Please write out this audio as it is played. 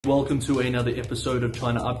Welcome to another episode of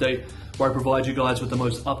China Update, where I provide you guys with the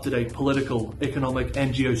most up-to-date political, economic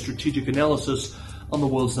and geostrategic analysis on the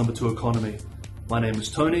world's number 2 economy. My name is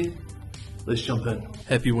Tony. Let's jump in.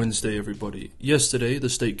 Happy Wednesday, everybody. Yesterday, the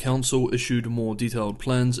State Council issued more detailed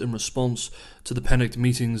plans in response to the panicked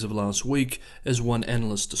meetings of last week, as one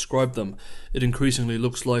analyst described them. It increasingly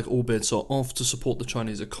looks like all bets are off to support the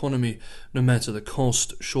Chinese economy, no matter the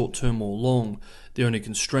cost, short-term or long. The only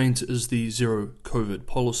constraint is the zero-COVID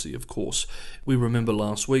policy, of course. We remember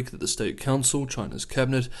last week that the State Council, China's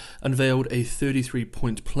cabinet, unveiled a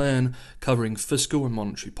 33-point plan covering fiscal and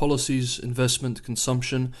monetary policies, investment,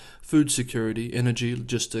 consumption, food security, energy,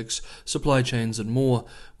 logistics, supply chains and more,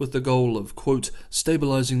 with the goal of, quote,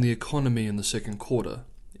 stabilizing the economy in the second quarter,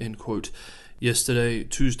 end quote. Yesterday,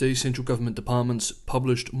 Tuesday, central government departments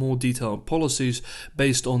published more detailed policies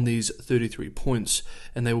based on these 33 points,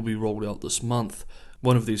 and they will be rolled out this month.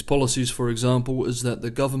 One of these policies, for example, is that the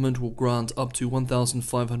government will grant up to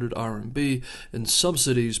 1,500 RMB in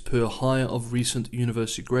subsidies per hire of recent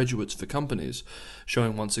university graduates for companies,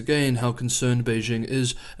 showing once again how concerned Beijing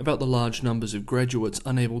is about the large numbers of graduates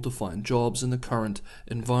unable to find jobs in the current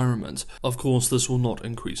environment. Of course, this will not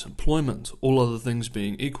increase employment. All other things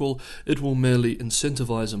being equal, it will merely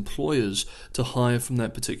incentivize employers to hire from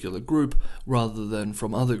that particular group rather than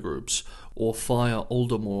from other groups, or fire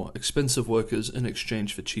older, more expensive workers in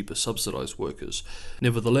exchange for cheaper subsidized workers.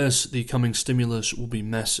 Nevertheless, the coming stimulus will be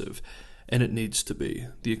massive, and it needs to be.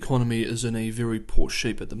 The economy is in a very poor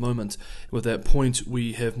shape at the moment. With that point,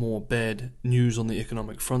 we have more bad news on the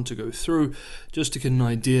economic front to go through, just to get an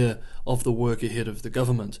idea of the work ahead of the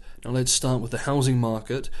government. Now let's start with the housing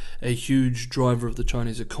market, a huge driver of the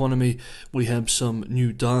Chinese economy. We have some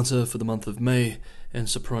new data for the month of May, and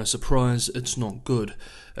surprise, surprise, it's not good.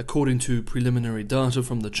 According to preliminary data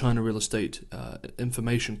from the China Real Estate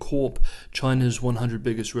Information Corp, China's 100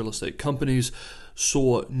 biggest real estate companies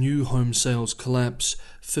saw new home sales collapse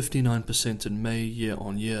 59% in May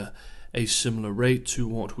year-on-year, a similar rate to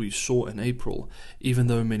what we saw in April, even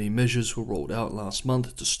though many measures were rolled out last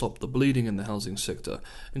month to stop the bleeding in the housing sector,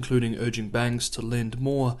 including urging banks to lend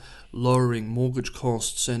more, lowering mortgage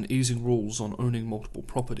costs, and easing rules on owning multiple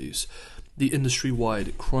properties. The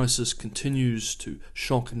industry-wide crisis continues to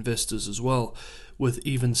shock investors as well, with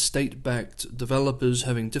even state-backed developers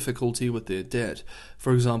having difficulty with their debt.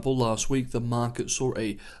 For example, last week the market saw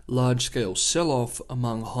a large-scale sell-off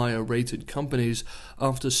among higher-rated companies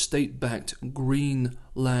after state-backed Green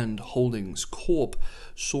Land Holdings Corp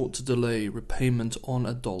sought to delay repayment on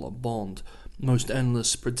a dollar bond. Most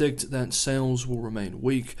analysts predict that sales will remain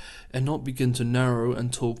weak and not begin to narrow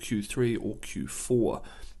until Q3 or Q4.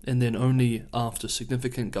 And then only after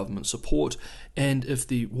significant government support and if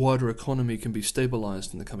the wider economy can be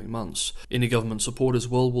stabilized in the coming months. Any government support as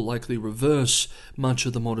well will likely reverse much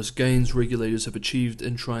of the modest gains regulators have achieved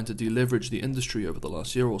in trying to deleverage the industry over the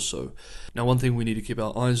last year or so. Now, one thing we need to keep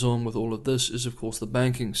our eyes on with all of this is, of course, the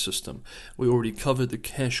banking system. We already covered the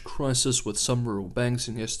cash crisis with some rural banks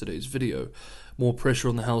in yesterday's video. More pressure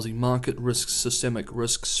on the housing market risks systemic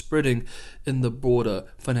risks spreading in the broader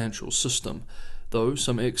financial system, though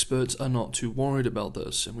some experts are not too worried about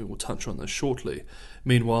this, and we will touch on this shortly.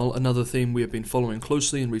 Meanwhile, another theme we have been following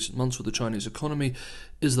closely in recent months with the Chinese economy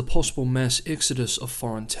is the possible mass exodus of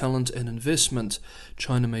foreign talent and investment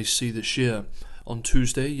China may see this year. On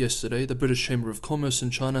Tuesday, yesterday, the British Chamber of Commerce in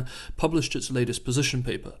China published its latest position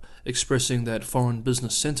paper, expressing that foreign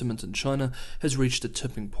business sentiment in China has reached a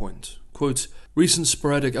tipping point. Quote, recent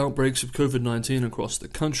sporadic outbreaks of COVID-19 across the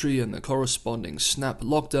country and the corresponding snap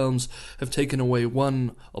lockdowns have taken away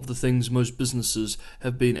one of the things most businesses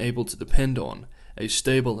have been able to depend on: a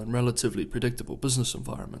stable and relatively predictable business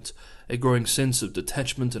environment. A growing sense of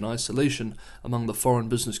detachment and isolation among the foreign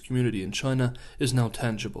business community in China is now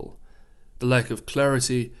tangible. The lack of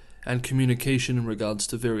clarity and communication in regards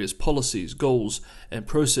to various policies, goals, and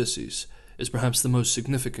processes is perhaps the most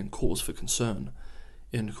significant cause for concern.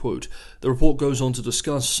 End quote. The report goes on to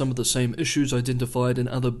discuss some of the same issues identified in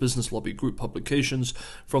other business lobby group publications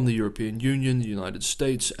from the European Union, the United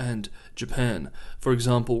States, and Japan. For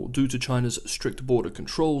example, due to China's strict border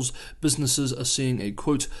controls, businesses are seeing a,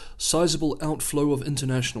 quote, sizable outflow of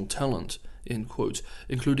international talent, end quote,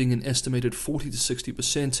 including an estimated 40 to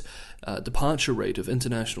 60% departure rate of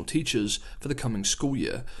international teachers for the coming school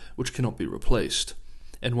year, which cannot be replaced.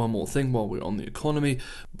 And one more thing while we're on the economy,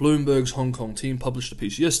 Bloomberg's Hong Kong team published a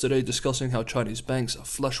piece yesterday discussing how Chinese banks are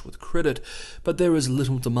flush with credit, but there is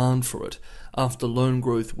little demand for it. After loan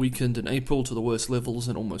growth weakened in April to the worst levels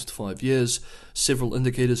in almost 5 years, several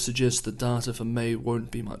indicators suggest the data for May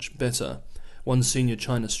won't be much better. One senior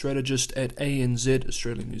China strategist at ANZ,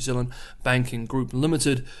 Australia New Zealand Banking Group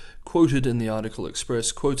Limited, quoted in the article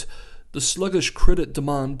expressed, quote, "The sluggish credit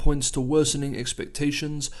demand points to worsening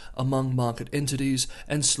expectations among market entities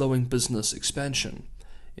and slowing business expansion."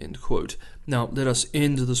 End quote. Now, let us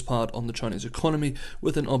end this part on the Chinese economy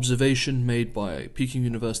with an observation made by Peking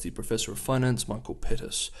University Professor of Finance Michael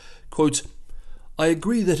Pettis. Quote, "I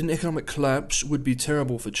agree that an economic collapse would be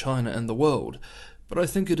terrible for China and the world, but I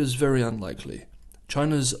think it is very unlikely.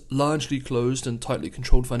 China's largely closed and tightly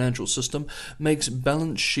controlled financial system makes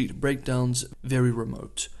balance sheet breakdowns very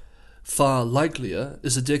remote. Far likelier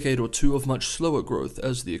is a decade or two of much slower growth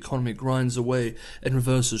as the economy grinds away and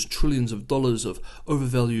reverses trillions of dollars of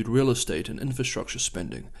overvalued real estate and infrastructure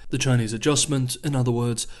spending. The Chinese adjustment, in other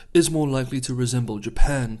words, is more likely to resemble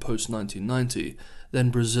Japan post-1990 than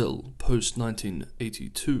Brazil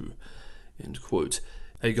post-1982. End quote.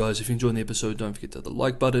 Hey guys, if you enjoyed the episode, don't forget to hit the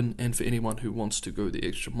like button, and for anyone who wants to go the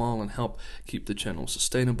extra mile and help keep the channel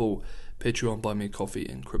sustainable, Patreon, Buy Me a Coffee,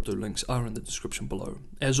 and crypto links are in the description below.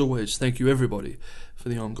 As always, thank you everybody for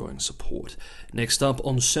the ongoing support. Next up,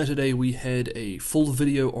 on Saturday, we had a full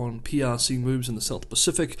video on PRC moves in the South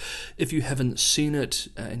Pacific. If you haven't seen it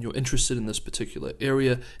and you're interested in this particular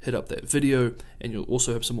area, hit up that video, and you'll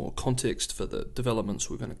also have some more context for the developments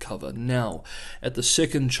we're going to cover now. At the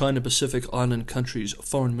second China-Pacific Island countries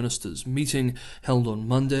foreign ministers meeting held on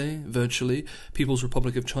Monday, virtually, People's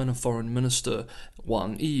Republic of China Foreign Minister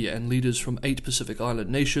Wang Yi and leaders from 8 Pacific Island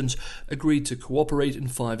nations agreed to cooperate in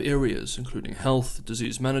 5 areas, including health,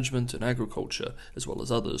 disease management, and agriculture, as well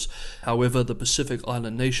as others. However, the Pacific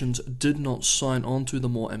Island nations did not sign on to the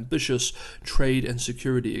more ambitious trade and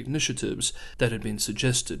security initiatives that had been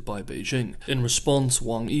suggested by Beijing. In response,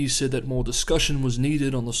 Wang Yi said that more discussion was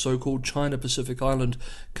needed on the so-called China-Pacific Island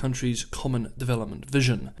countries' common development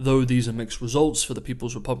vision. Though these are mixed results for the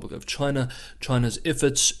People's Republic of China, China's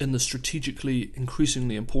efforts in the strategically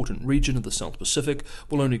increasingly important region of the South Pacific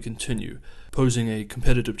will only continue, posing a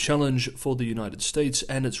competitive challenge for the United States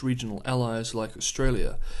and its regional allies like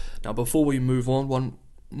Australia. Now, before we move on, one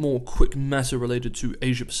more quick matter related to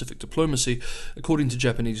Asia-Pacific diplomacy. According to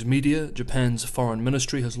Japanese media, Japan's foreign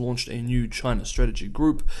ministry has launched a new China strategy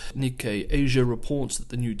group. Nikkei Asia reports that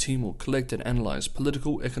the new team will collect and analyze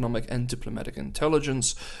political, economic, and diplomatic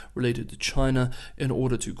intelligence related to China in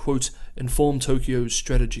order to, quote, inform Tokyo's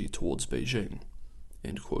strategy towards Beijing.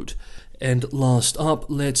 End quote. And last up,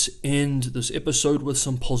 let's end this episode with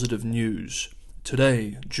some positive news.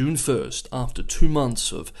 Today, June 1st, after 2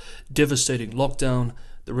 months of devastating lockdown,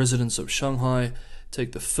 the residents of Shanghai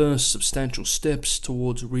take the first substantial steps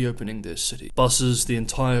towards reopening their city. Buses, the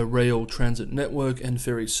entire rail transit network, and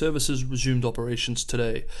ferry services resumed operations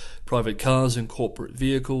today. Private cars and corporate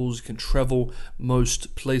vehicles can travel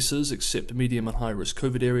most places except medium and high-risk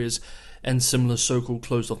COVID areas and similar so-called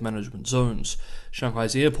closed-off management zones.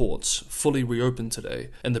 Shanghai's airports fully reopened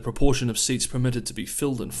today, and the proportion of seats permitted to be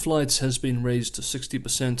filled in flights has been raised to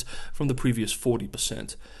 60% from the previous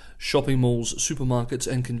 40%. Shopping malls, supermarkets,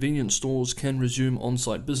 and convenience stores can resume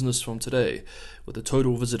on-site business from today, with the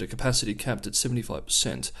total visitor capacity capped at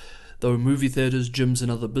 75%, though movie theaters, gyms,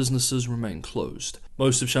 and other businesses remain closed.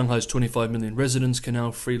 Most of Shanghai's 25 million residents can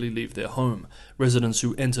now freely leave their home. Residents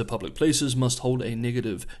who enter public places must hold a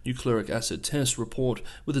negative nucleic acid test report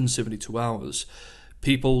within 72 hours.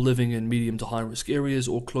 People living in medium to high-risk areas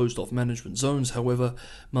or closed-off management zones, however,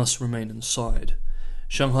 must remain inside.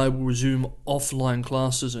 Shanghai will resume offline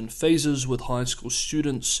classes in phases, with high school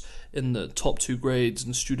students in the top 2 grades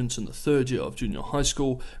and students in the 3rd year of junior high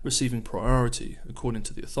school receiving priority, according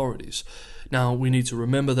to the authorities. Now, we need to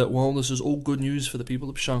remember that while this is all good news for the people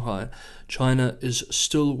of Shanghai, China is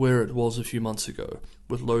still where it was a few months ago,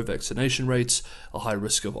 with low vaccination rates, a high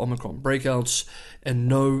risk of Omicron breakouts, and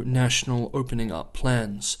no national opening up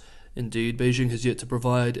plans. Indeed, Beijing has yet to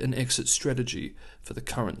provide an exit strategy for the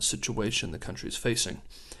current situation the country is facing.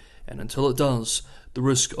 And until it does, the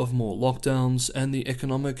risk of more lockdowns and the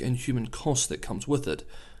economic and human cost that comes with it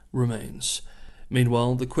remains.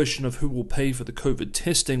 Meanwhile, the question of who will pay for the COVID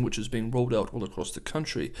testing, which is being rolled out all across the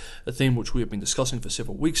country, a theme which we have been discussing for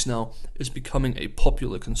several weeks now, is becoming a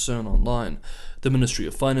popular concern online. The Ministry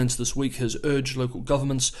of Finance this week has urged local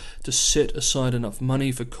governments to set aside enough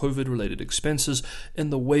money for COVID-related expenses in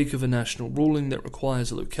the wake of a national ruling that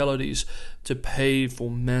requires localities to pay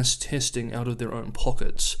for mass testing out of their own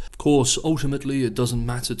pockets. Of course, ultimately, it doesn't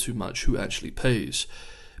matter too much who actually pays,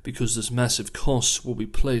 because this massive cost will be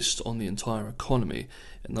placed on the entire economy,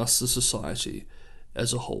 and thus the society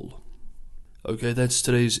as a whole. Okay, that's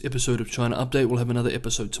today's episode of China Update. We'll have another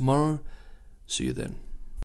episode tomorrow. See you then.